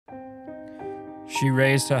She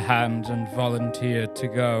raised her hand and volunteered to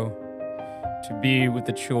go, to be with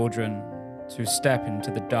the children, to step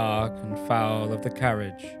into the dark and foul of the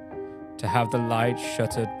carriage, to have the light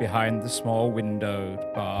shuttered behind the small window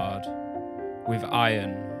barred, with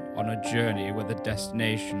iron on a journey where the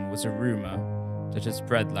destination was a rumour that had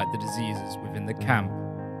spread like the diseases within the camp,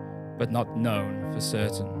 but not known for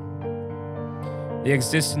certain. The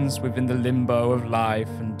existence within the limbo of life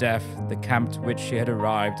and death, the camp to which she had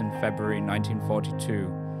arrived in February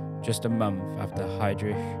 1942, just a month after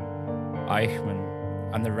Heydrich,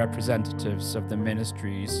 Eichmann, and the representatives of the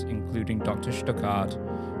ministries, including Dr. Stuckart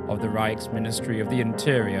of the Reich's Ministry of the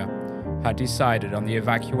Interior, had decided on the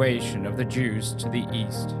evacuation of the Jews to the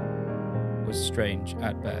east, was strange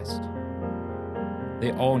at best.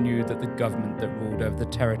 They all knew that the government that ruled over the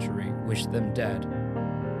territory wished them dead,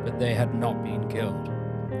 but they had not been killed.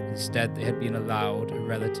 Instead, they had been allowed a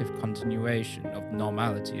relative continuation of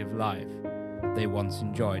normality of life they once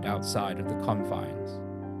enjoyed outside of the confines,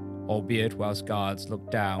 albeit whilst guards looked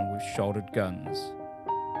down with shouldered guns,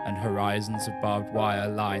 and horizons of barbed wire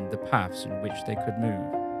lined the paths in which they could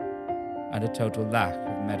move, and a total lack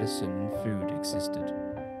of medicine and food existed.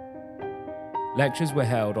 Lectures were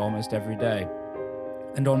held almost every day,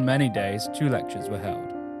 and on many days 2 lectures were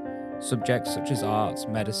held. Subjects such as arts,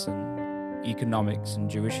 medicine, economics, and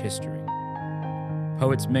Jewish history.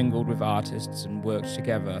 Poets mingled with artists and worked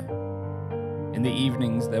together. In the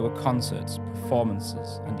evenings there were concerts,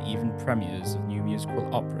 performances, and even premieres of new musical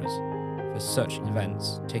operas. For such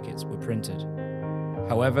events, tickets were printed.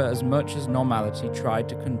 However, as much as normality tried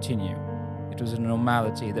to continue, it was a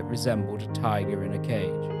normality that resembled a tiger in a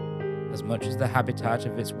cage. As much as the habitat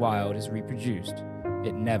of its wild is reproduced,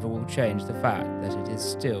 it never will change the fact that it is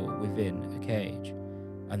still within a cage,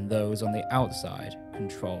 and those on the outside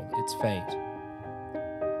control its fate.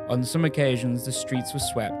 On some occasions, the streets were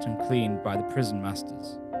swept and cleaned by the prison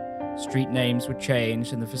masters. Street names were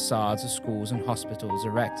changed and the facades of schools and hospitals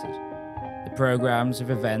erected. The programs of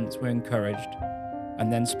events were encouraged,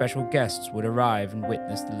 and then special guests would arrive and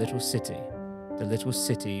witness the little city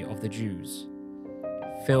of the Jews.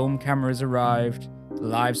 Film cameras arrived. The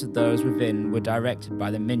lives of those within were directed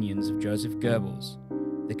by the minions of Joseph Goebbels.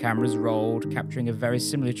 The cameras rolled, capturing a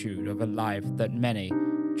verisimilitude of a life that many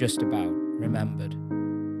just about remembered.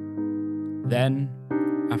 Then,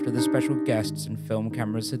 after the special guests and film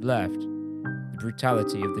cameras had left, the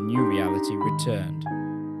brutality of the new reality returned,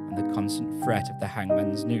 and the constant threat of the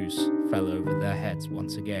hangman's noose fell over their heads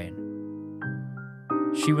once again.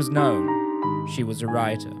 She was known. She was a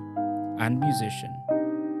writer and musician,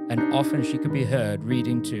 and often she could be heard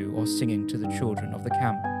reading to or singing to the children of the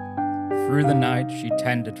camp. Through the night she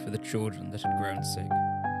tended for the children that had grown sick.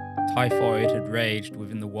 Typhoid had raged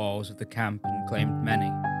within the walls of the camp and claimed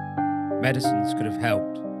many. Medicines could have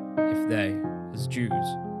helped if they, as Jews,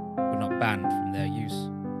 were not banned from their use.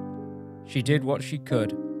 She did what she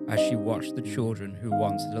could as she watched the children who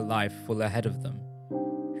once had a life full ahead of them,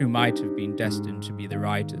 who might have been destined to be the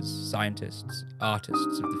writers, scientists,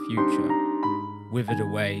 artists of the future, withered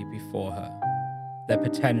away before her, their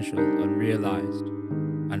potential unrealized,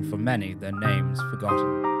 and for many their names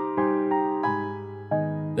forgotten.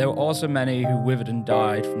 There were also many who withered and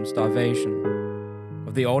died from starvation.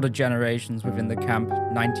 Of the older generations within the camp,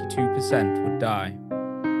 92% would die.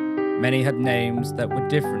 Many had names that were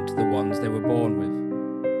different to the ones they were born with.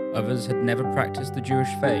 Others had never practiced the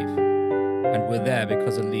Jewish faith, and were there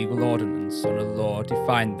because a legal ordinance on a law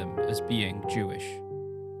defined them as being Jewish.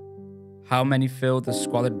 How many filled the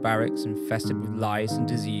squalid barracks infested with lice and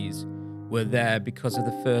disease were there because of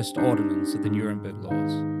the first ordinance of the Nuremberg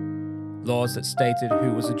laws? Laws that stated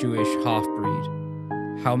who was a Jewish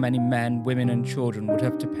half-breed. How many men, women and children would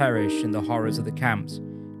have to perish in the horrors of the camps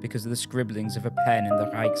because of the scribblings of a pen in the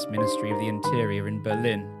Reich's Ministry of the Interior in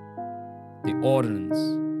Berlin? The ordinance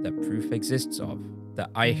that proof exists of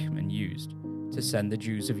that Eichmann used to send the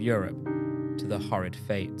Jews of Europe to the horrid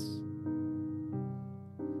fates.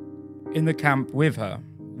 In the camp with her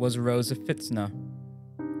was Rosa Fitzner,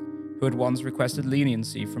 who had once requested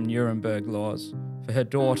leniency from Nuremberg laws for her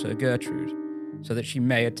daughter Gertrude so that she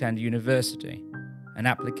may attend university, an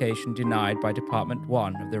application denied by Department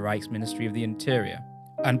 1 of the Reich's Ministry of the Interior,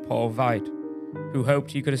 and Paul Veit, who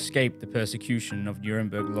hoped he could escape the persecution of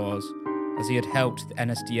Nuremberg laws as he had helped the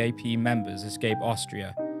NSDAP members escape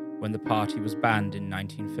Austria when the party was banned in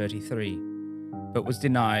 1933, but was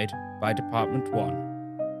denied by Department 1.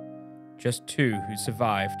 Just 2 who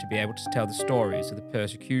survived to be able to tell the stories of the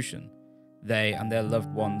persecution they and their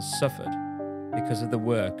loved ones suffered because of the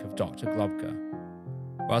work of Dr. Globke,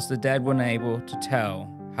 whilst the dead were unable to tell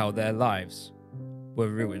how their lives were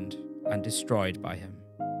ruined and destroyed by him.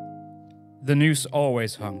 The noose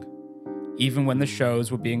always hung. Even when the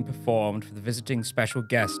shows were being performed for the visiting special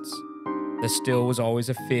guests, there still was always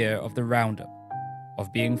a fear of the roundup,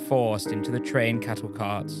 of being forced into the train cattle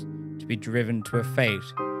carts to be driven to a fate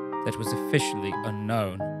that was officially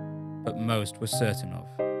unknown, but most were certain of.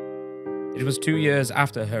 It was 2 years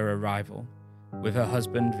after her arrival, with her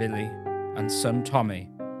husband Willy and son Tommy,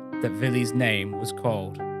 that Willy's name was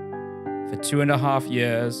called. For 2.5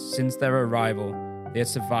 years since their arrival, they had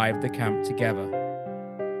survived the camp together.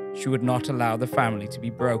 She would not allow the family to be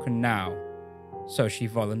broken now, so she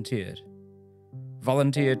volunteered.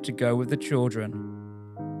 Volunteered to go with the children,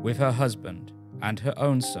 with her husband and her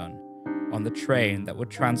own son, on the train that would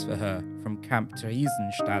transfer her from Camp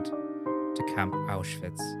Theresienstadt to Camp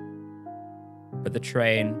Auschwitz. But the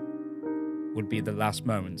train would be the last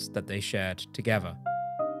moments that they shared together.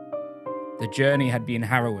 The journey had been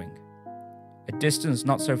harrowing, a distance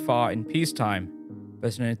not so far in peacetime,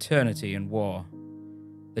 but an eternity in war.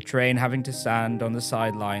 The train having to stand on the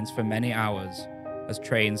sidelines for many hours, as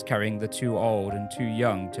trains carrying the too old and too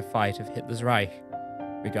young to fight of Hitler's Reich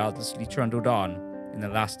regardlessly trundled on in the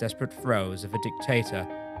last desperate throes of a dictator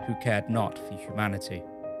who cared not for humanity.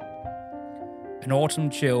 An autumn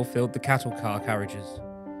chill filled the cattle car carriages.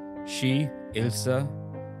 She, Ilse,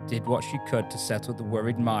 did what she could to settle the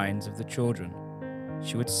worried minds of the children.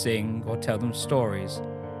 She would sing or tell them stories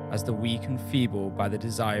as the weak and feeble by the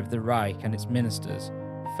desire of the Reich and its ministers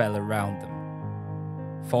fell around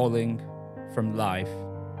them, falling from life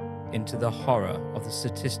into the horror of the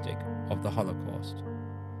statistic of the Holocaust.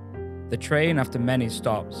 The train, after many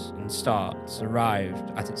stops and starts,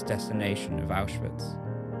 arrived at its destination of Auschwitz.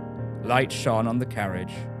 Light shone on the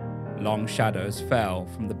carriage. Long shadows fell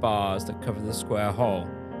from the bars that covered the square hole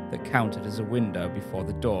that counted as a window before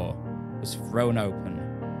the door was thrown open,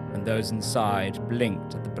 and those inside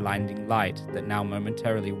blinked at the blinding light that now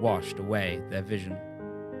momentarily washed away their vision.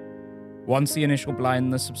 Once the initial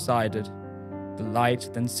blindness subsided, the light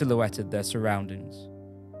then silhouetted their surroundings.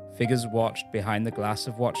 Figures watched behind the glass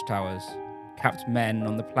of watchtowers. Capped men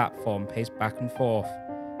on the platform paced back and forth.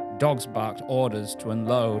 Dogs barked orders to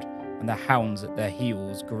unload, and the hounds at their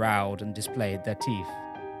heels growled and displayed their teeth.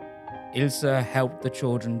 Ilse helped the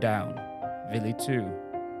children down, Willy too,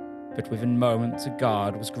 but within moments a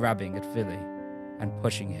guard was grabbing at Willy and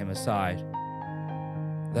pushing him aside.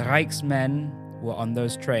 The Reichsmen were on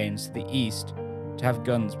those trains to the east to have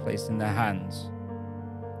guns placed in their hands.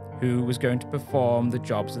 Who was going to perform the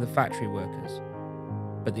jobs of the factory workers,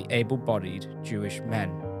 but the able-bodied Jewish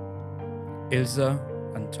men? Ilse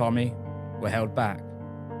and Tommy were held back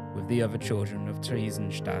with the other children of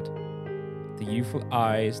Theresienstadt. The youthful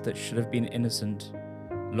eyes that should have been innocent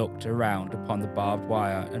looked around upon the barbed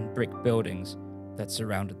wire and brick buildings that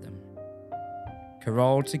surrounded them.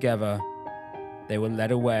 Caroled together, they were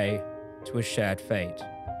led away to a shared fate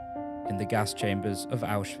in the gas chambers of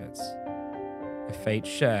Auschwitz, a fate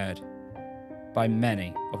shared by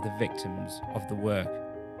many of the victims of the work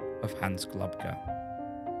of Hans Globke.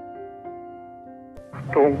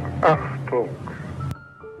 Achtung, Achtung!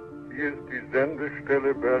 Hier ist die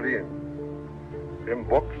Sendestelle Berlin, im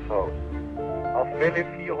Boxhaus, auf Welle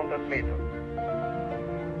 400 Meter.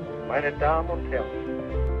 Meine Damen und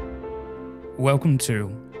Herren. Welcome to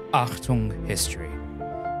Achtung History,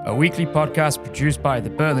 a weekly podcast produced by the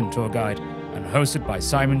Berlin Tour Guide and hosted by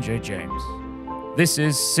Simon J. James. This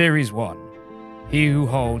is Series 1, He Who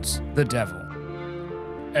Holds the Devil.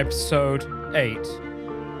 Episode 8,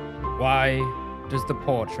 Why Does the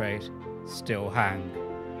Portrait Still Hang?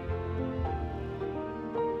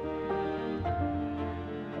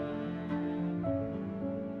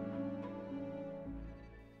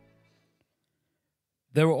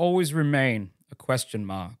 There will always remain a question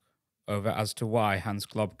mark over as to why Hans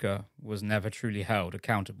Globke was never truly held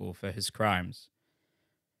accountable for his crimes.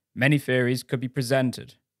 Many theories could be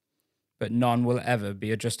presented, but none will ever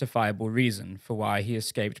be a justifiable reason for why he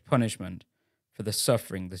escaped punishment for the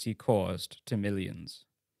suffering that he caused to millions.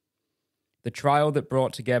 The trial that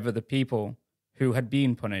brought together the people who had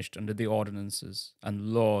been punished under the ordinances and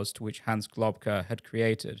laws to which Hans Globke had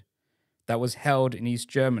created, that was held in East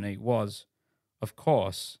Germany was, of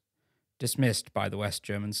course, dismissed by the West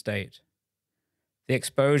German state. The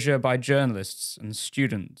exposure by journalists and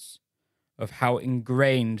students of how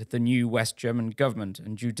ingrained the new West German government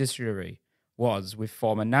and judiciary was with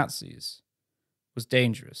former Nazis was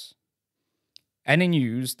dangerous. Any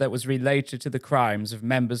news that was related to the crimes of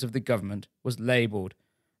members of the government was labelled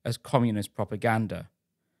as communist propaganda,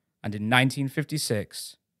 and in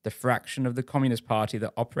 1956, the fraction of the Communist Party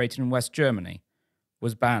that operated in West Germany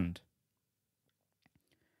was banned.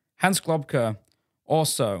 Hans Globke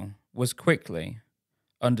also was quickly,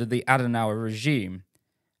 under the Adenauer regime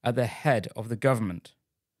at the head of the government,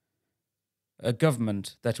 a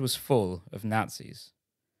government that was full of Nazis.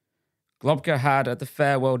 Globke had, at the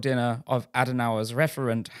farewell dinner of Adenauer's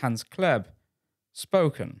referent Hans Globke,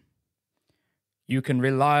 spoken. You can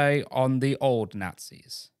rely on the old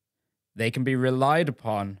Nazis. They can be relied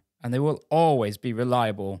upon, and they will always be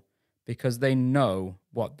reliable because they know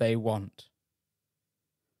what they want.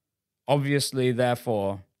 Obviously,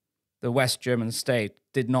 therefore, the West German state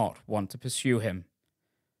did not want to pursue him,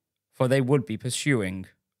 for they would be pursuing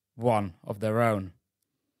one of their own.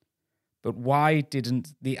 But why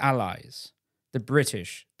didn't the Allies, the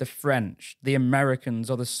British, the French, the Americans,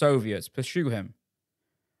 or the Soviets pursue him?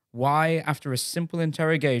 Why, after a simple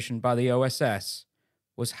interrogation by the OSS,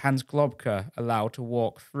 was Hans Globke allowed to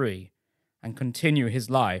walk free and continue his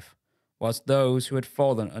life, whilst those who had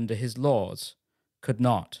fallen under his laws could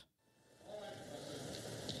not?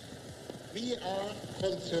 We are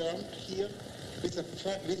concerned here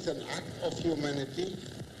with an act of humanity,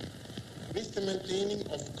 with the maintaining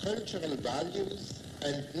of cultural values,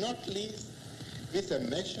 and not least with a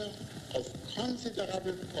measure of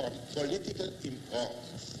considerable political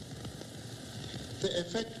importance. The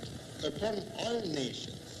effect upon all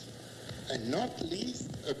nations, and not least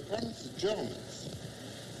upon the Germans,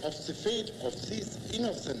 of the fate of these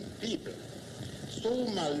innocent people, so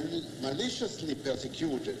maliciously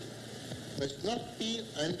persecuted, must not be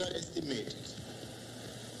underestimated.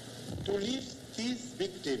 To leave these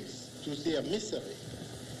victims to their misery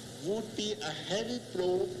would be a heavy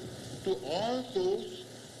blow to all those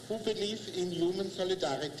who believe in human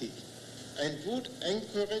solidarity and would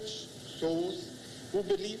encourage those who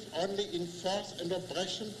believe only in force and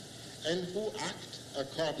oppression and who act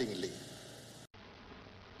accordingly.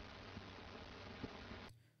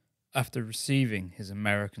 After receiving his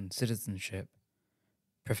American citizenship,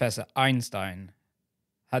 Professor Einstein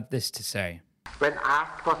had this to say. When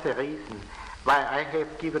asked for the reason why I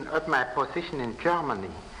have given up my position in Germany,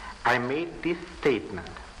 I made this statement.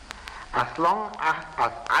 As long as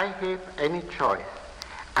I have any choice,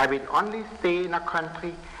 I will only stay in a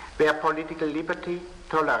country where political liberty,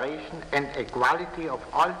 toleration, and equality of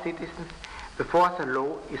all citizens before the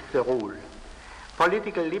law is the rule.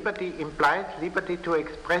 Political liberty implies liberty to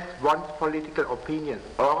express one's political opinion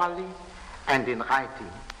orally and in writing,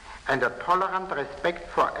 and a tolerant respect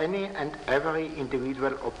for any and every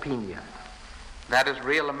individual opinion. That is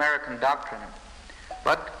real American doctrine.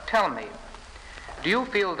 But tell me, do you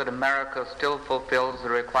feel that America still fulfills the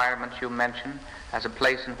requirements you mentioned as a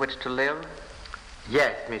place in which to live?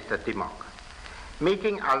 Yes, Mr. Timok.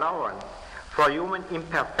 Making allowance for human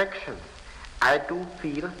imperfections, I do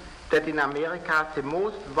feel that in America the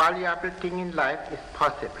most valuable thing in life is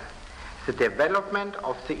possible, the development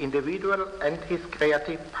of the individual and his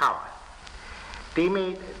creative power.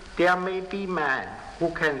 There may be men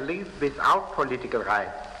who can live without political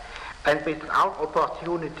rights and without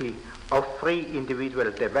opportunity of free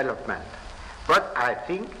individual development. But I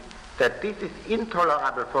think that this is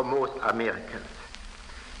intolerable for most Americans.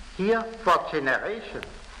 Here, for generations,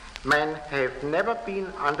 men have never been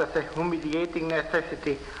under the humiliating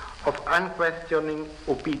necessity of unquestioning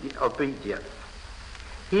obedience.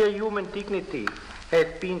 Here, human dignity has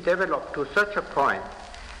been developed to such a point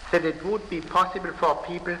that it would be impossible for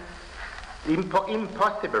people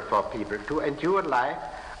to endure life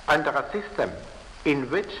under a system in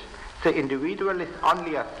which the individual is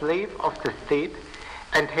only a slave of the state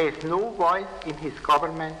and has no voice in his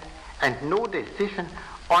government and no decision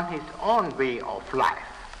on his own way of life.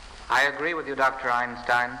 I agree with you, Dr.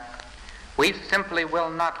 Einstein. We simply will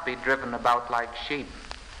not be driven about like sheep.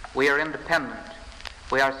 We are independent.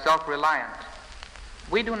 We are self-reliant.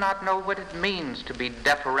 We do not know what it means to be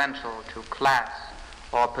deferential to class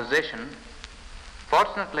or position.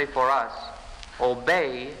 Fortunately for us,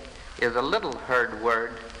 obey is a little heard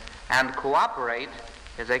word, and cooperate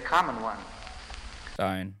is a common one.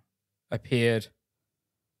 Einstein appeared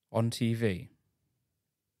on TV.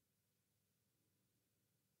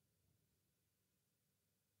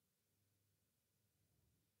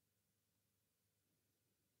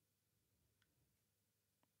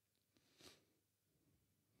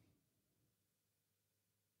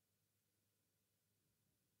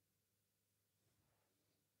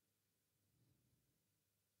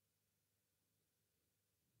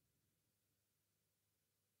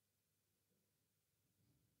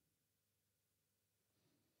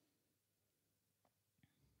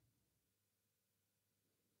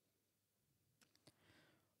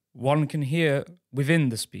 One can hear within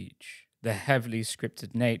the speech the heavily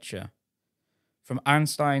scripted nature. From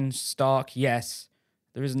Einstein's stark yes,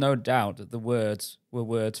 there is no doubt that the words were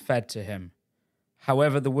words fed to him.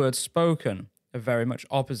 However, the words spoken are very much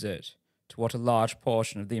opposite to what a large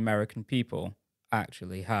portion of the American people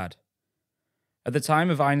actually had. At the time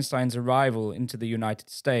of Einstein's arrival into the United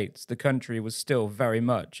States, the country was still very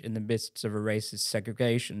much in the midst of a racist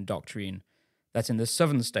segregation doctrine that in the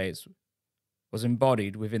southern states was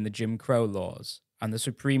embodied within the Jim Crow laws and the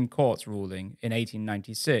Supreme Court's ruling in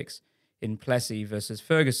 1896 in Plessy versus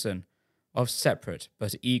Ferguson of separate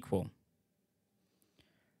but equal.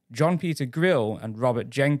 John Peter Grill and Robert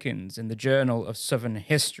Jenkins in the Journal of Southern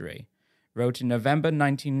History wrote in November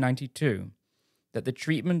 1992 that the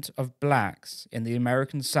treatment of blacks in the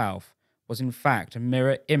American South was in fact a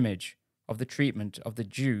mirror image of the treatment of the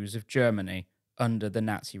Jews of Germany under the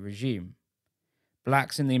Nazi regime.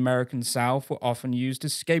 Blacks in the American South were often used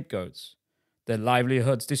as scapegoats, their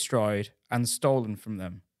livelihoods destroyed and stolen from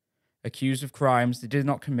them, accused of crimes they did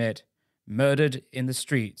not commit, murdered in the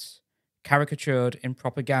streets, caricatured in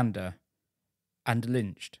propaganda, and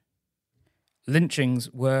lynched.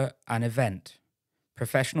 Lynchings were an event.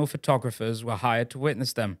 Professional photographers were hired to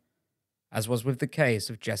witness them, as was with the case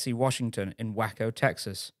of Jesse Washington in Waco,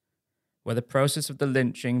 Texas, where the process of the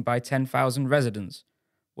lynching by 10,000 residents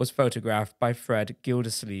was photographed by Fred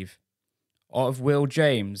Gildersleeve, or of Will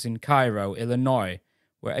James in Cairo, Illinois,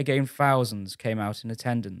 where again thousands came out in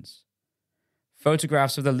attendance.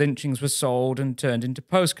 Photographs of the lynchings were sold and turned into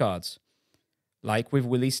postcards, like with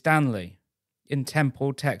Willie Stanley in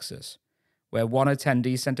Temple, Texas, where one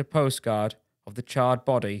attendee sent a postcard of the charred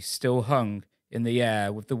body still hung in the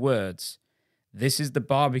air with the words, "This is the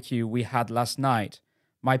barbecue we had last night.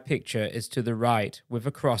 My picture is to the right with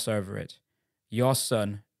a cross over it. Your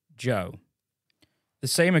son, Joe." The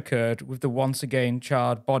same occurred with the once again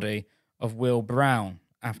charred body of Will Brown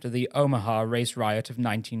after the Omaha race riot of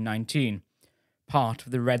 1919, part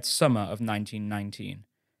of the Red Summer of 1919,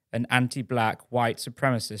 an anti-black white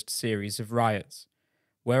supremacist series of riots,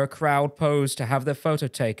 where a crowd posed to have their photo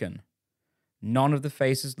taken, none of the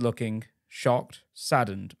faces looking shocked,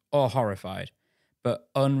 saddened, or horrified, but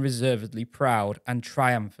unreservedly proud and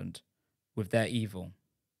triumphant with their evil.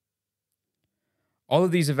 All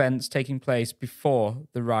of these events taking place before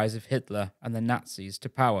the rise of Hitler and the Nazis to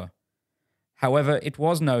power. However, it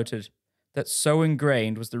was noted that so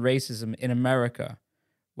ingrained was the racism in America,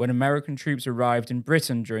 when American troops arrived in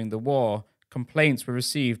Britain during the war, complaints were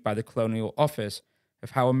received by the Colonial Office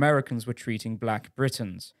of how Americans were treating black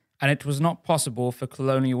Britons, and it was not possible for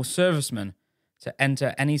colonial servicemen to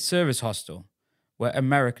enter any service hostel where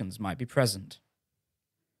Americans might be present.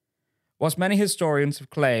 Whilst many historians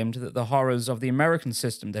have claimed that the horrors of the American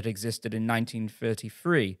system that existed in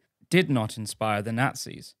 1933 did not inspire the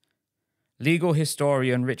Nazis, legal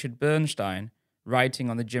historian Richard Bernstein, writing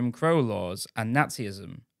on the Jim Crow laws and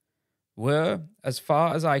Nazism, were, as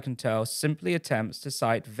far as I can tell, simply attempts to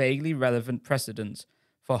cite vaguely relevant precedents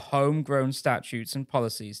for homegrown statutes and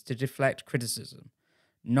policies to deflect criticism,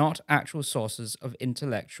 not actual sources of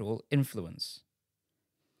intellectual influence.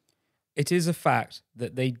 It is a fact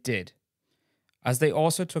that they did, as they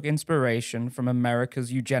also took inspiration from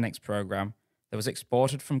America's eugenics program that was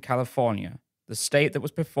exported from California, the state that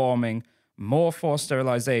was performing more forced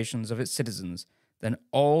sterilizations of its citizens than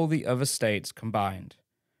all the other states combined,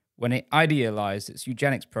 when it idealized its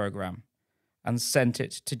eugenics program and sent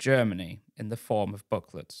it to Germany in the form of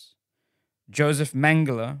booklets. Joseph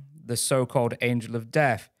Mengele, the so-called Angel of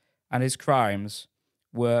Death, and his crimes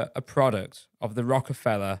were a product of the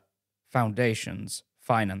Rockefeller Foundation's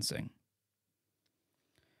financing.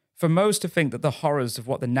 For most to think that the horrors of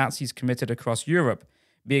what the Nazis committed across Europe,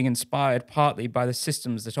 being inspired partly by the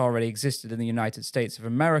systems that already existed in the United States of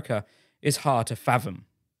America, is hard to fathom.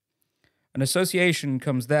 An association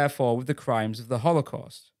comes therefore with the crimes of the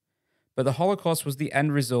Holocaust. But the Holocaust was the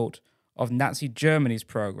end result of Nazi Germany's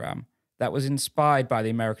program that was inspired by the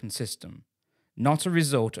American system, not a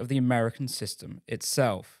result of the American system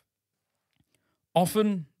itself.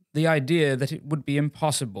 Often, the idea that it would be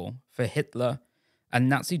impossible for Hitler and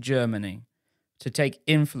Nazi Germany to take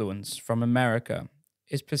influence from America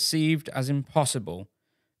is perceived as impossible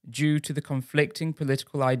due to the conflicting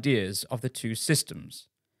political ideas of the two systems,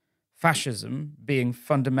 fascism being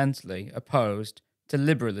fundamentally opposed to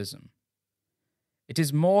liberalism. It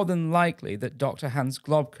is more than likely that Dr. Hans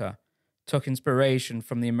Globke took inspiration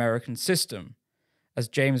from the American system, as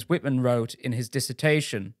James Whitman wrote in his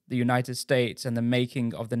dissertation, The United States and the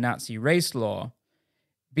Making of the Nazi Race Law,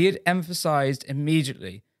 be it emphasized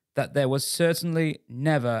immediately that there was certainly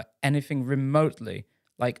never anything remotely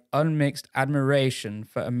like unmixed admiration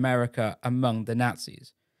for America among the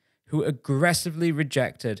Nazis, who aggressively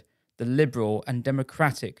rejected the liberal and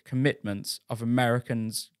democratic commitments of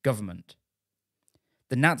Americans' government.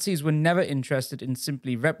 The Nazis were never interested in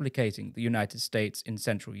simply replicating the United States in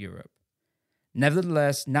Central Europe.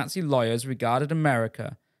 Nevertheless, Nazi lawyers regarded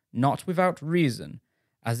America, not without reason,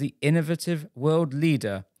 as the innovative world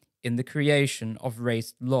leader in the creation of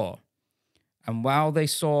race law. And while they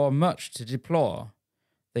saw much to deplore,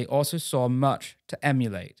 they also saw much to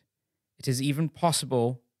emulate. It is even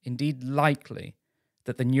possible, indeed likely,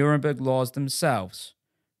 that the Nuremberg laws themselves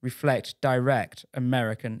reflect direct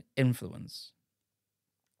American influence.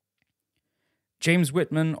 James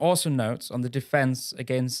Whitman also notes on the defense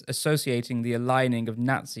against associating the aligning of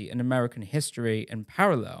Nazi and American history in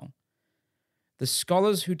parallel. The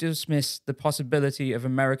scholars who dismiss the possibility of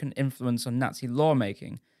American influence on Nazi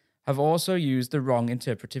lawmaking have also used the wrong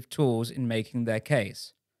interpretive tools in making their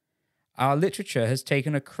case. Our literature has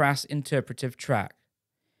taken a crass interpretive track.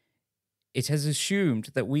 It has assumed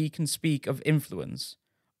that we can speak of influence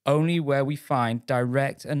only where we find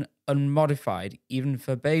direct and unmodified, even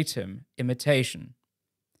verbatim, imitation.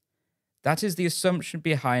 That is the assumption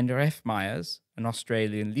behind F. Myers, an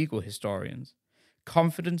Australian legal historian,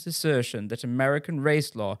 confident assertion that American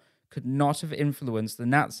race law could not have influenced the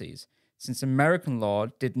Nazis, since American law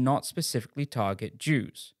did not specifically target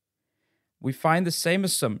Jews. We find the same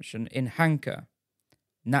assumption in Hanke.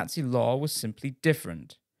 Nazi law was simply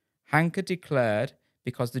different. Hanke declared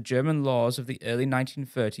because the German laws of the early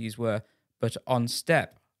 1930s were but on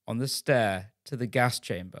the stair to the gas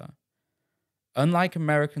chamber. Unlike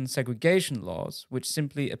American segregation laws, which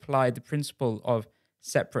simply applied the principle of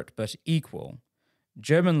separate but equal,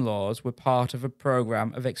 German laws were part of a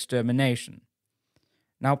program of extermination.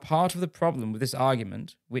 Now, part of the problem with this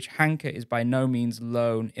argument, which Hanke is by no means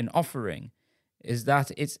alone in offering, is that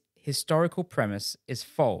its historical premise is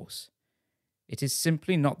false. It is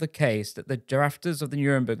simply not the case that the drafters of the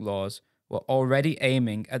Nuremberg laws were already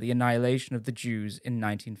aiming at the annihilation of the Jews in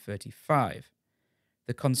 1935.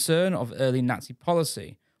 The concern of early Nazi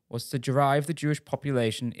policy was to drive the Jewish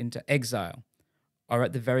population into exile, or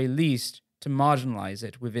at the very least, to marginalize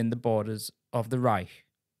it within the borders of the Reich.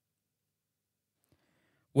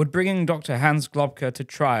 Would bringing Dr. Hans Globke to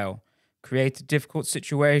trial create a difficult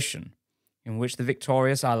situation in which the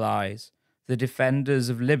victorious Allies, the defenders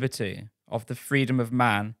of liberty, of the freedom of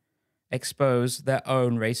man, expose their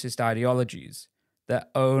own racist ideologies, their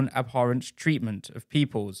own abhorrent treatment of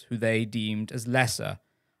peoples who they deemed as lesser,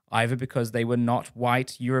 either because they were not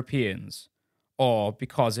white Europeans or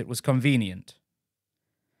because it was convenient?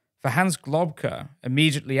 For Hans Globke,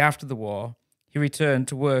 immediately after the war, he returned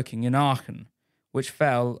to working in Aachen, which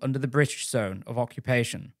fell under the British zone of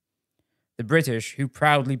occupation. The British who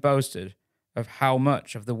proudly boasted of how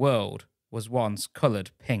much of the world was once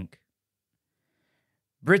coloured pink.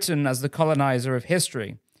 Britain, as the colonizer of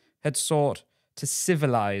history, had sought to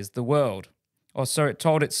civilize the world, or so it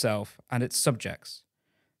told itself and its subjects.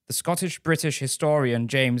 The Scottish-British historian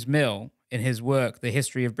James Mill, in his work The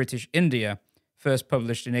History of British India, first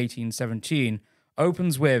published in 1817,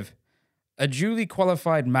 opens with, "A duly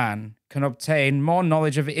qualified man can obtain more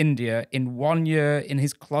knowledge of India in 1 year in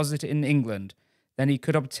his closet in England than he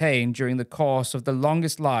could obtain during the course of the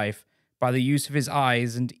longest life by the use of his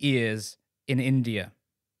eyes and ears in India."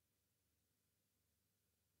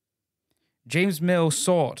 James Mill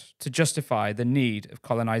sought to justify the need of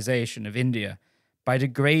colonization of India by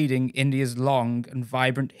degrading India's long and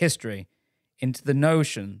vibrant history into the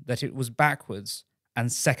notion that it was backwards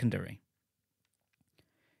and secondary.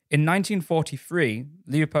 In 1943,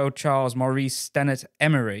 Leopold Charles Maurice Stennett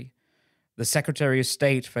Emery, the Secretary of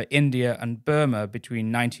State for India and Burma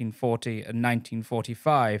between 1940 and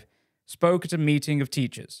 1945, spoke at a meeting of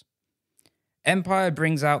teachers. Empire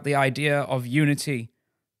brings out the idea of unity,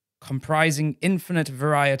 comprising infinite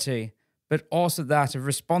variety, but also that of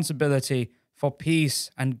responsibility for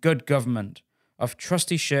peace and good government, of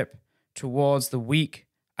trusteeship towards the weak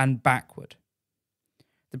and backward.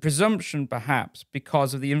 The presumption, perhaps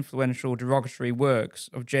because of the influential derogatory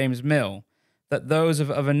works of James Mill, that those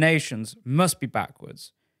of other nations must be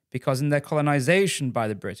backwards, because in their colonization by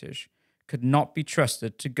the British could not be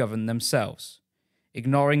trusted to govern themselves,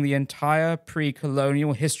 ignoring the entire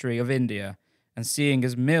pre-colonial history of India and seeing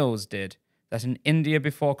as Mills did that an India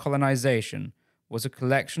before colonization was a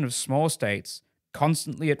collection of small states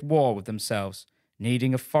constantly at war with themselves,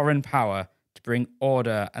 needing a foreign power to bring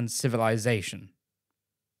order and civilization.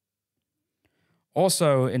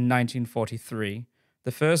 Also in 1943,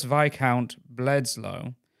 the first Viscount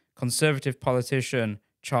Bledsloe, conservative politician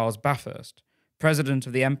Charles Bathurst, president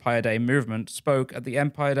of the Empire Day movement, spoke at the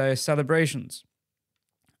Empire Day celebrations.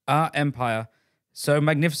 Our empire, so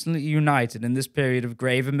magnificently united in this period of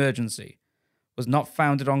grave emergency, was not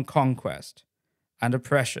founded on conquest and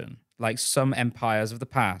oppression like some empires of the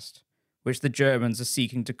past, which the Germans are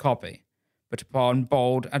seeking to copy, but upon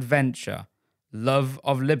bold adventure, love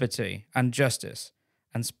of liberty and justice,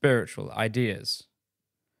 and spiritual ideas.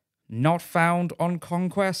 Not found on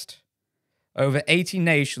conquest? Over 80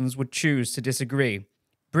 nations would choose to disagree.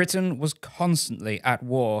 Britain was constantly at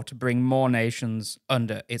war to bring more nations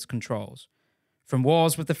under its controls. From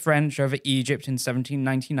wars with the French over Egypt in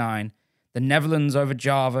 1799, the Netherlands over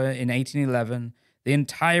Java in 1811, the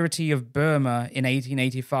entirety of Burma in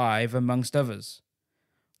 1885, amongst others.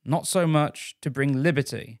 Not so much to bring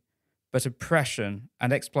liberty, but oppression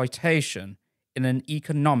and exploitation in an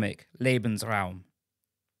economic Lebensraum.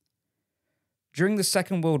 During the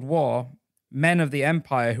Second World War, men of the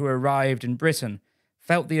Empire who arrived in Britain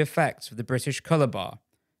felt the effects of the British colour bar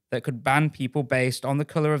that could ban people based on the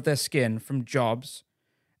colour of their skin from jobs,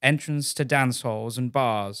 entrance to dance halls and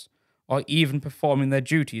bars, or even performing their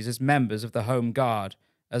duties as members of the Home Guard,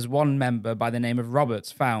 as one member by the name of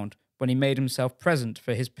Roberts found when he made himself present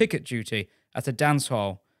for his picket duty at a dance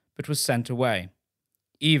hall, but was sent away,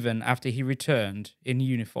 even after he returned in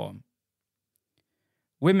uniform.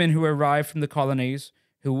 Women who arrived from the colonies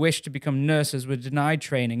who wished to become nurses were denied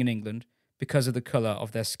training in England because of the colour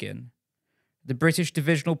of their skin. The British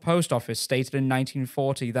Divisional Post Office stated in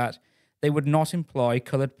 1940 that they would not employ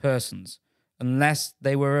coloured persons unless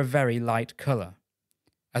they were a very light colour,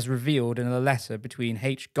 as revealed in a letter between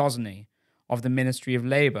H. Gosney of the Ministry of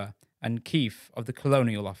Labour and Keefe of the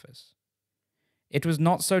Colonial Office. It was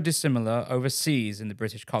not so dissimilar overseas in the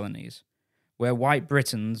British colonies, where white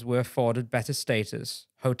Britons were afforded better status,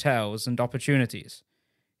 hotels, and opportunities.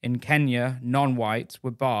 In Kenya, non-whites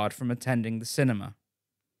were barred from attending the cinema.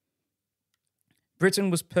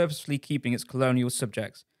 Britain was purposefully keeping its colonial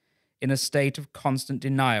subjects in a state of constant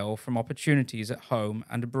denial from opportunities at home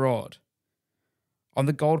and abroad. On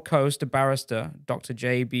the Gold Coast, a barrister, Dr.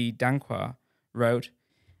 J.B. Dankwa, wrote,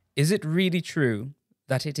 "Is it really true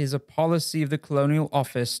that it is a policy of the Colonial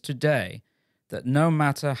Office today that no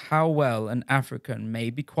matter how well an African may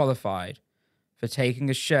be qualified for taking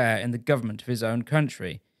a share in the government of his own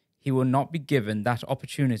country, he will not be given that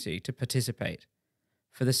opportunity to participate,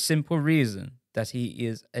 for the simple reason that he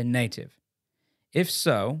is a native? If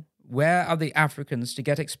so, where are the Africans to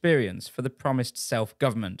get experience for the promised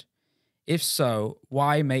self-government? If so,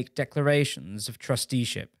 why make declarations of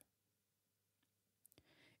trusteeship?"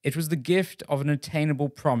 It was the gift of an attainable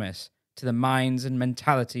promise to the minds and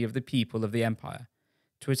mentality of the people of the empire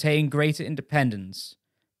to attain greater independence,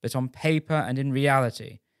 but on paper and in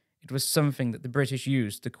reality, it was something that the British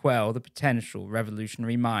used to quell the potential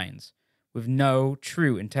revolutionary minds, with no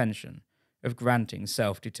true intention of granting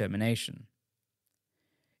self-determination.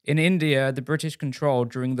 In India, the British control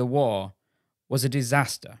during the war was a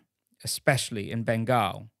disaster, especially in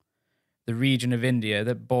Bengal, the region of India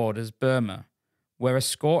that borders Burma, where a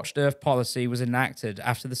scorched earth policy was enacted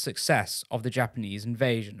after the success of the Japanese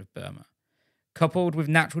invasion of Burma. Coupled with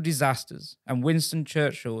natural disasters and Winston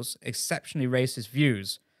Churchill's exceptionally racist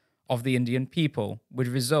views of the Indian people, would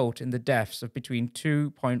result in the deaths of between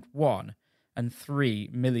 2.1 and 3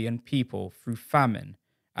 million people through famine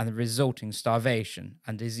and the resulting starvation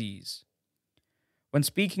and disease. When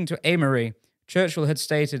speaking to Amory, Churchill had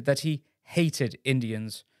stated that he hated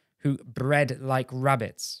Indians who bred like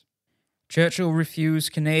rabbits. Churchill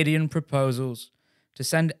refused Canadian proposals to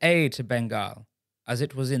send aid to Bengal, as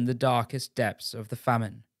it was in the darkest depths of the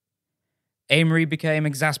famine. Amory became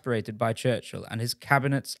exasperated by Churchill and his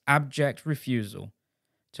cabinet's abject refusal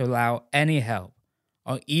to allow any help,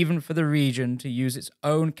 or even for the region to use its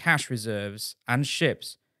own cash reserves and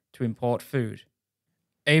ships to import food.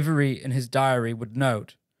 Avery, in his diary, would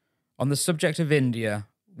note, "On the subject of India,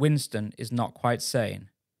 Winston is not quite sane.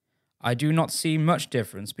 I do not see much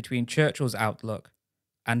difference between Churchill's outlook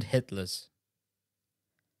and Hitler's."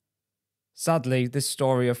 Sadly, this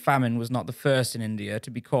story of famine was not the first in India to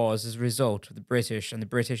be caused as a result of the British and the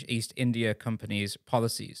British East India Company's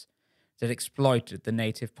policies that exploited the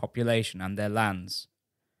native population and their lands.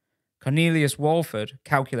 Cornelius Walford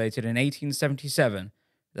calculated in 1877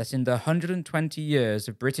 that in the 120 years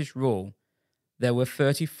of British rule, there were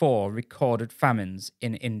 34 recorded famines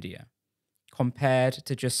in India, compared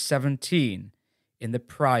to just 17 in the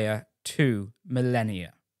prior 2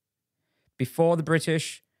 millennia. Before the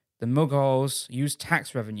British, the Mughals used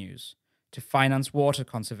tax revenues to finance water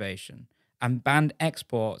conservation and banned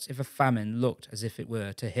exports if a famine looked as if it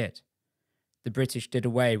were to hit. The British did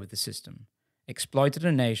away with the system, exploited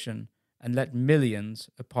a nation, and let millions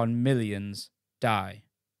upon millions die.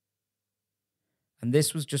 And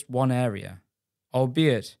this was just one area,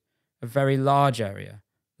 albeit a very large area,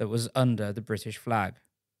 that was under the British flag.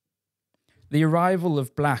 The arrival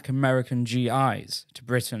of black American GIs to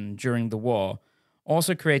Britain during the war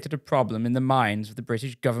also created a problem in the minds of the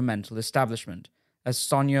British governmental establishment, as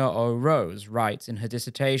Sonia O. Rose writes in her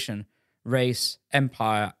dissertation, Race,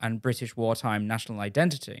 Empire, and British Wartime National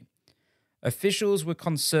Identity. Officials were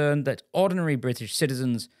concerned that ordinary British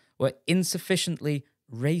citizens were insufficiently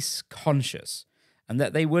race-conscious, and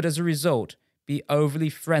that they would, as a result, be overly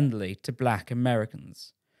friendly to black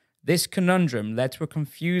Americans. This conundrum led to a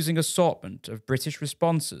confusing assortment of British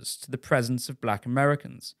responses to the presence of black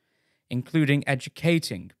Americans, including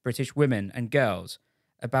educating British women and girls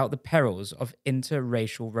about the perils of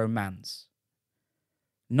interracial romance.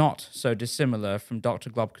 Not so dissimilar from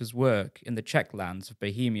Dr. Globke's work in the Czech lands of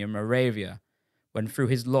Bohemia and Moravia, when through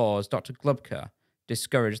his laws Dr. Globke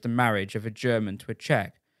discouraged the marriage of a German to a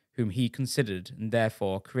Czech, whom he considered and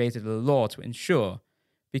therefore created a law to ensure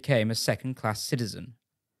became a second-class citizen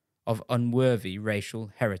of unworthy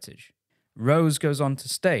racial heritage. Rose goes on to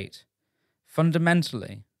state,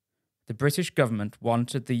 fundamentally, the British government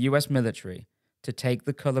wanted the US military to take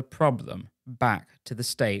the colour problem back to the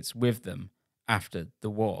States with them after the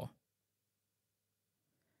war.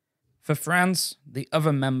 For France, the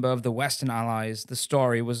other member of the Western Allies, the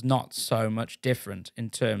story was not so much different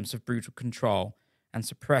in terms of brutal control and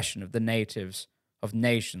suppression of the natives of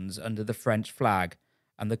nations under the French flag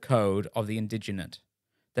and the Code of the Indigenate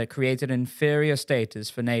that created an inferior status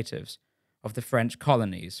for natives of the French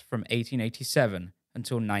colonies from 1887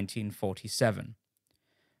 until 1947.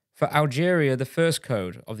 For Algeria, the first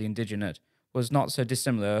Code of the Indigenate was not so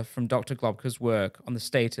dissimilar from Dr. Globke's work on the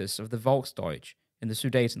status of the Volksdeutsch in the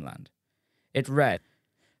Sudetenland. It read,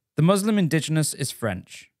 "The Muslim indigenous is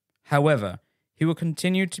French. However, he will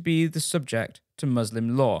continue to be the subject to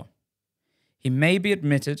Muslim law. He may be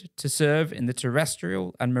admitted to serve in the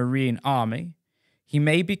terrestrial and marine army. He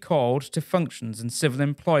may be called to functions in civil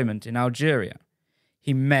employment in Algeria.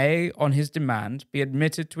 He may, on his demand, be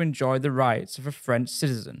admitted to enjoy the rights of a French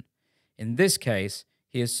citizen. In this case,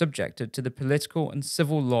 he is subjected to the political and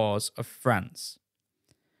civil laws of France."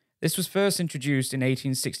 This was first introduced in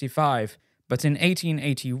 1865, but in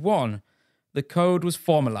 1881, the code was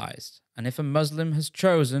formalized, and if a Muslim has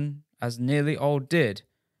chosen, as nearly all did,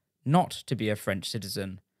 not to be a French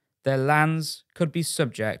citizen, their lands could be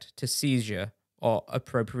subject to seizure or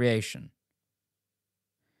appropriation.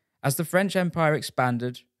 As the French Empire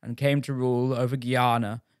expanded and came to rule over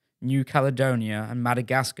Guyana, New Caledonia, and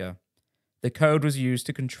Madagascar, the code was used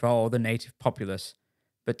to control the native populace,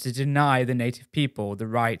 but to deny the native people the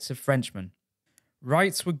rights of Frenchmen.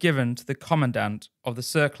 Rights were given to the commandant of the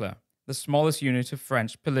Cercle, the smallest unit of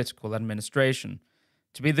French political administration,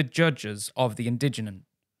 to be the judges of the indigenate.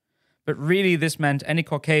 But really this meant any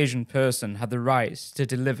Caucasian person had the right to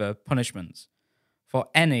deliver punishments for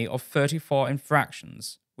any of 34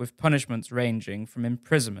 infractions, with punishments ranging from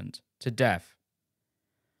imprisonment to death.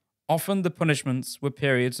 Often the punishments were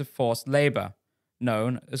periods of forced labour,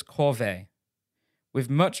 known as corvée, with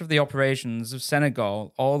much of the operations of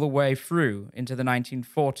Senegal all the way through into the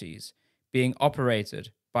 1940s being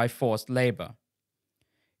operated by forced labour.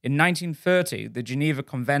 In 1930, the Geneva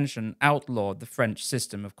Convention outlawed the French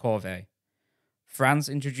system of corvée. France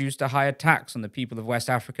introduced a higher tax on the people of West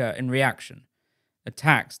Africa in reaction, a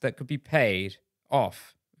tax that could be paid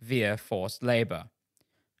off via forced labour.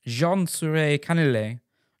 Jean Suré-Canillet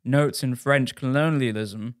notes in French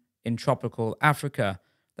colonialism in tropical Africa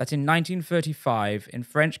that in 1935 in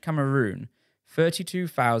French Cameroon,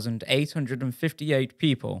 32,858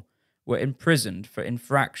 people were imprisoned for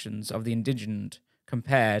infractions of the indigenate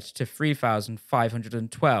compared to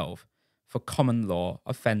 3,512 for common law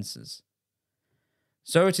offences.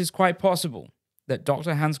 So it is quite possible that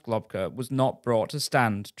Dr. Hans Globke was not brought to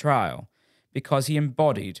stand trial because he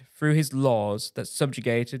embodied, through his laws that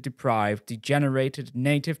subjugated, deprived, degenerated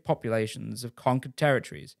native populations of conquered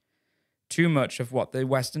territories, too much of what the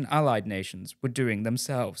Western Allied nations were doing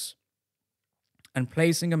themselves. And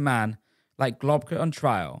placing a man like Globke on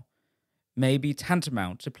trial may be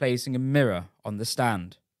tantamount to placing a mirror on the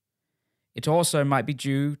stand. It also might be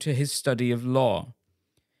due to his study of law.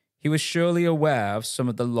 He was surely aware of some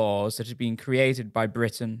of the laws that had been created by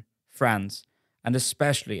Britain, France, and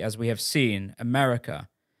especially, as we have seen, America,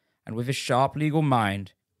 and with his sharp legal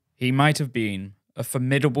mind, he might have been a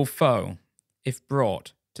formidable foe if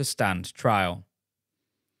brought to stand trial.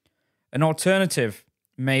 An alternative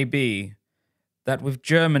may be that with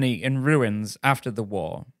Germany in ruins after the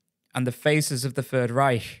war, and the faces of the Third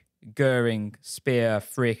Reich, Goering, Speer,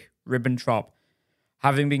 Frick, Ribbentrop,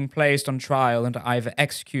 having been placed on trial and either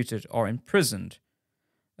executed or imprisoned,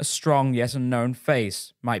 a strong yet unknown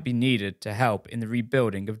face might be needed to help in the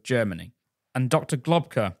rebuilding of Germany. And Dr.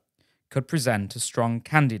 Globke could present a strong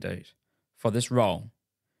candidate for this role,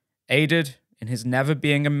 aided in his never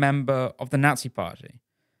being a member of the Nazi Party,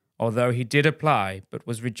 although he did apply but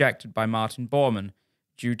was rejected by Martin Bormann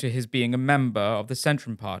due to his being a member of the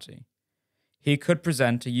Centrum Party. He could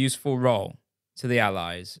present a useful role to the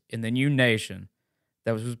Allies in the new nation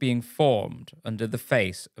that was being formed under the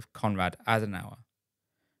face of Konrad Adenauer.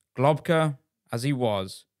 Globke, as he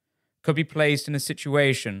was, could be placed in a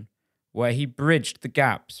situation where he bridged the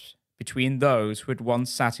gaps between those who had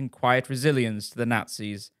once sat in quiet resilience to the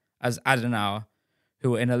Nazis, as Adenauer,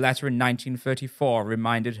 who in a letter in 1934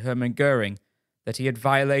 reminded Hermann Goering that he had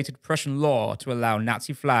violated Prussian law to allow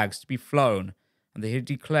Nazi flags to be flown, and that he had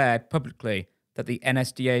declared publicly that the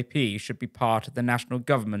NSDAP should be part of the national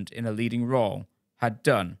government in a leading role, had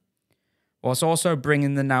done, whilst also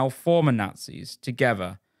bringing the now former Nazis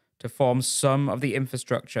together to form some of the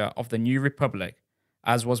infrastructure of the new republic,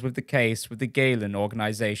 as was with the case with the Gehlen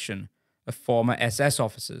organization of former SS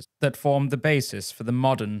officers that formed the basis for the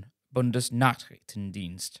modern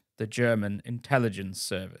Bundesnachrichtendienst, the German intelligence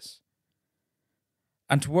service.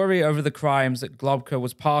 And to worry over the crimes that Globke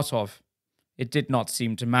was part of, it did not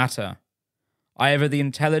seem to matter. Either the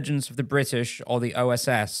intelligence of the British or the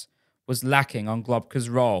OSS was lacking on Globke's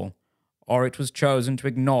role, or it was chosen to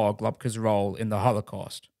ignore Globke's role in the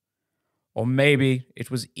Holocaust. Or maybe it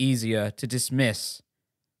was easier to dismiss,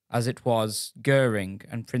 as it was Goering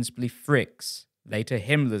and principally Frick's, later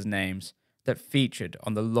Himmler's names, that featured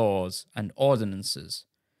on the laws and ordinances.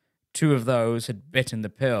 Two of those had bitten the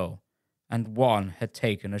pill, and one had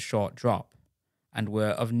taken a short drop, and were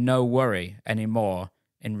of no worry anymore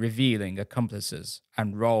in revealing accomplices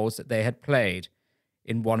and roles that they had played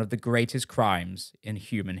in one of the greatest crimes in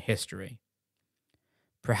human history.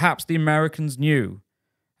 Perhaps the Americans knew,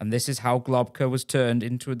 and this is how Globke was turned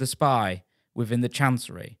into the spy within the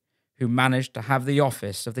Chancellery, who managed to have the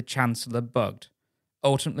office of the Chancellor bugged,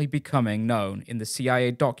 ultimately becoming known in the CIA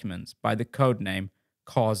documents by the codename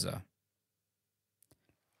Causa.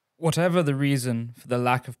 Whatever the reason for the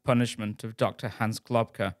lack of punishment of Dr. Hans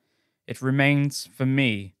Globke, it remains for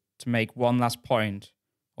me to make one last point,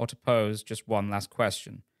 or to pose just one last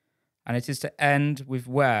question, and it is to end with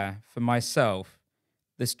where, for myself,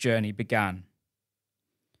 this journey began.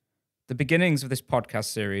 The beginnings of this podcast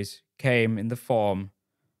series came in the form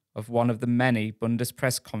of one of the many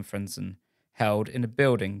Bundespressekonferenzen held in a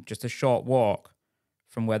building just a short walk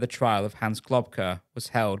from where the trial of Hans Globke was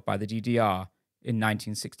held by the DDR in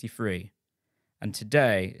 1963, and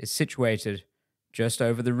today is situated just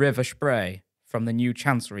over the River Spree from the new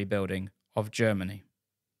Chancellery building of Germany.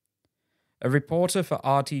 A reporter for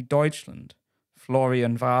RT Deutschland,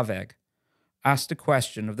 Florian Warweg, asked a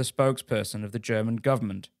question of the spokesperson of the German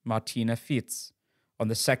government, Martina Fitz, on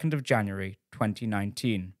the 2nd of January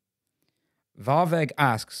 2019. Warweg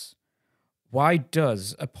asks, why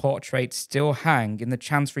does a portrait still hang in the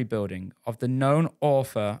Chancellery building of the known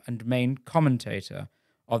author and main commentator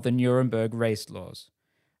of the Nuremberg race laws,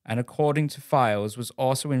 and according to files was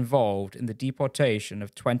also involved in the deportation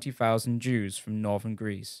of 20,000 Jews from northern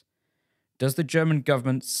Greece? Does the German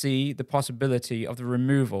government see the possibility of the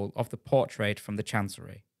removal of the portrait from the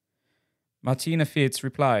Chancellery? Martina Fitz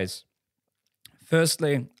replies,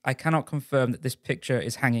 firstly, I cannot confirm that this picture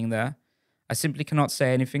is hanging there. I simply cannot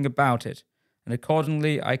say anything about it, and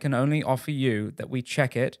accordingly I can only offer you that we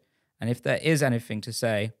check it, and if there is anything to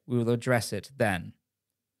say, we will address it then.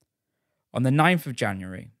 On the 9th of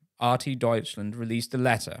January, RT Deutschland released a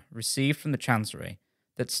letter received from the Chancellery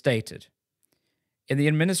that stated, in the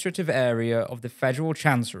administrative area of the Federal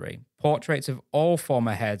Chancellery, portraits of all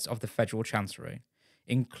former heads of the Federal Chancellery,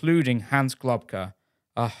 including Hans Globke,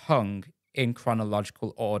 are hung in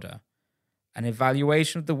chronological order. An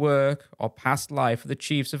evaluation of the work or past life of the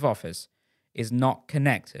chiefs of office is not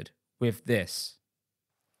connected with this.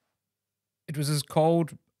 It was as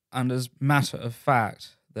cold and as matter of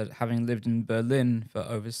fact that, having lived in Berlin for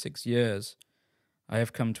over 6 years, I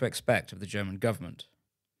have come to expect of the German government.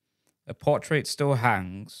 A portrait still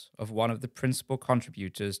hangs of one of the principal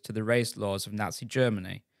contributors to the race laws of Nazi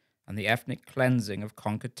Germany and the ethnic cleansing of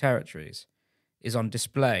conquered territories is on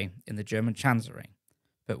display in the German Chancellery,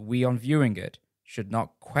 but we on viewing it should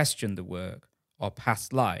not question the work or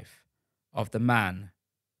past life of the man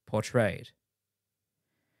portrayed.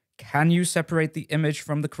 Can you separate the image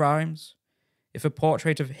from the crimes? If a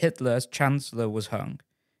portrait of Hitler as Chancellor was hung,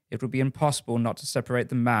 it would be impossible not to separate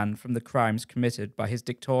the man from the crimes committed by his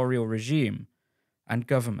dictatorial regime and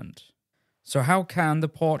government. So how can the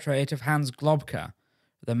portrait of Hans Globke,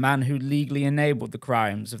 the man who legally enabled the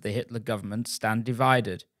crimes of the Hitler government, stand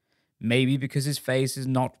divided? Maybe because his face is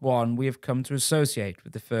not one we have come to associate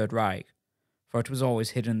with the Third Reich. for it was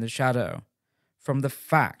always hidden in the shadow, from the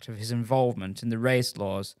fact of his involvement in the race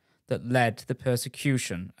laws that led to the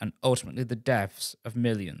persecution and ultimately the deaths of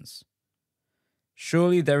millions.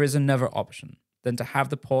 Surely there is another option than to have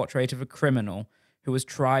the portrait of a criminal who was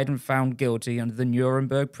tried and found guilty under the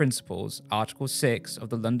Nuremberg Principles, Article 6 of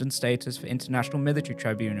the London Statutes for International Military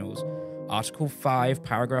Tribunals, Article 5,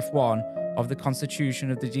 Paragraph 1 of the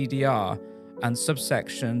Constitution of the DDR, and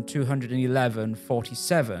subsection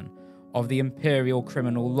 211(47) of the Imperial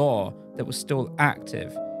Criminal Law that was still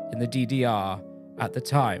active in the DDR at the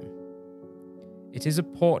time. It is a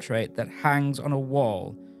portrait that hangs on a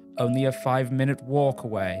wall only a 5-minute walk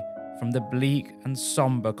away from the bleak and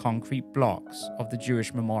somber concrete blocks of the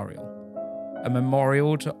Jewish Memorial, a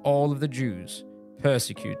memorial to all of the Jews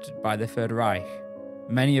persecuted by the Third Reich,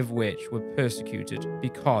 many of which were persecuted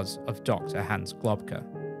because of Dr. Hans Globke.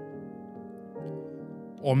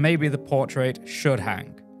 Or maybe the portrait should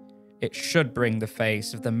hang. It should bring the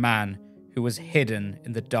face of the man who was hidden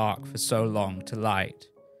in the dark for so long to light,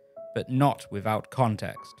 but not without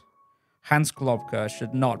context. Hans Globke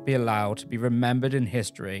should not be allowed to be remembered in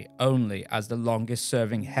history only as the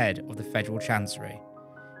longest-serving head of the Federal Chancery.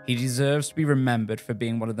 He deserves to be remembered for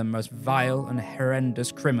being one of the most vile and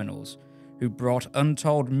horrendous criminals who brought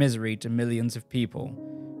untold misery to millions of people,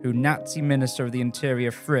 who Nazi Minister of the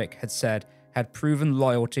Interior Frick had said had proven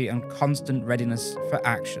loyalty and constant readiness for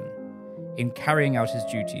action in carrying out his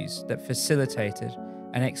duties that facilitated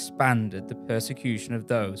and expanded the persecution of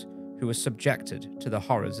those who were subjected to the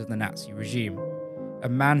horrors of the Nazi regime. A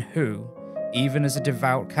man who, even as a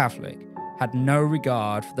devout Catholic, had no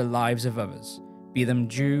regard for the lives of others, be them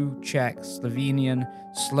Jew, Czech, Slovenian,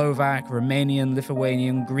 Slovak, Romanian,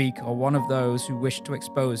 Lithuanian, Greek, or one of those who wished to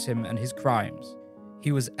expose him and his crimes.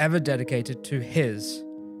 He was ever dedicated to his,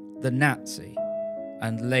 the Nazi,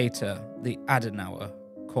 and later the Adenauer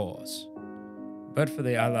cause. But for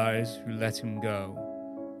the Allies who let him go,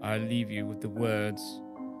 I leave you with the words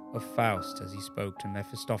of Faust as he spoke to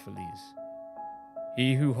Mephistopheles.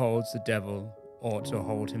 He who holds the devil ought to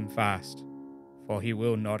hold him fast, for he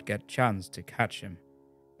will not get chance to catch him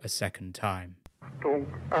a second time. Achtung,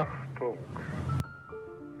 Achtung!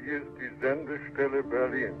 Hier ist die Sendestelle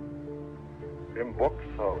Berlin. Im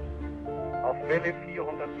Boxhaus. Auf Welle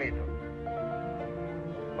 400 Meter.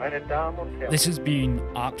 Meine Damen und Herren. This has been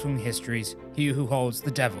Achtung History's He Who Holds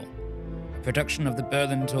the Devil, a production of the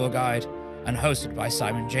Berlin Tour Guide and hosted by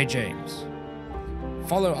Simon J. James.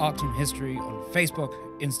 Follow Achtung History on Facebook,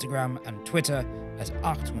 Instagram, and Twitter at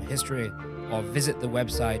Achtung History, or visit the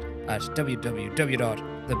website at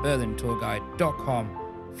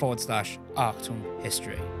www.theberlintourguide.com/Achtung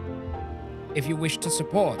History. If you wish to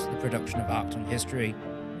support the production of Achtung History,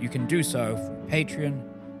 you can do so through Patreon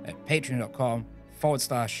at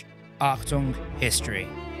patreon.com/Achtung History.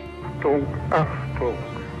 Achtung, Achtung!